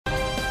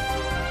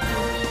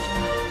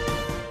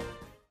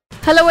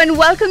Hello and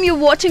welcome. You're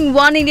watching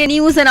One India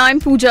News and I'm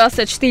Pooja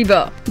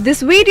Sachdeva.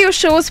 This video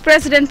shows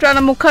President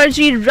Pranab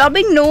Mukherjee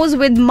rubbing nose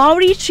with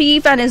Maori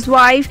chief and his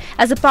wife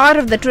as a part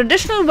of the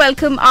traditional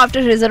welcome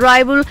after his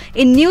arrival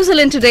in New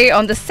Zealand today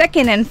on the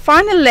second and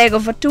final leg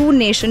of a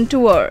two-nation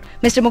tour.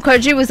 Mr.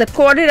 Mukherjee was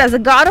accorded as a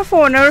guard of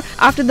honor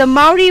after the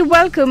Maori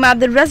welcome at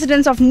the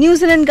residence of New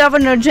Zealand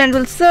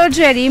Governor-General Sir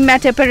Jerry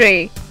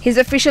Mateparae. His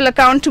official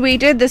account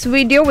tweeted this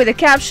video with a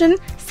caption,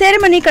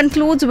 "Ceremony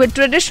concludes with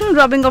traditional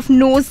rubbing of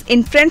nose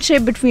in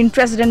friendship between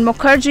President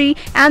Mukherjee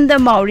and the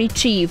Maori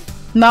chief."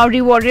 Maori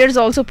warriors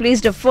also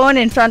placed a fern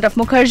in front of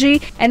Mukherjee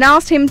and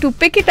asked him to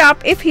pick it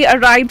up if he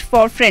arrived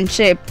for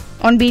friendship.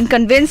 On being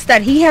convinced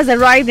that he has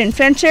arrived in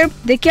friendship,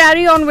 they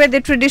carry on with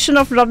the tradition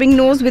of rubbing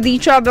nose with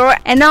each other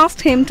and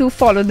asked him to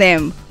follow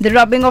them. The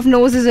rubbing of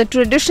nose is a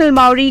traditional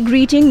Maori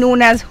greeting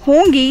known as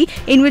hongi,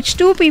 in which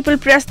two people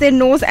press their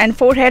nose and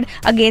forehead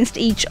against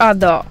each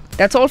other.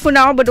 That's all for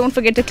now, but don't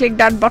forget to click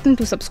that button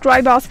to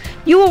subscribe us.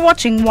 You are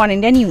watching One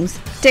India News.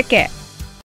 Take care.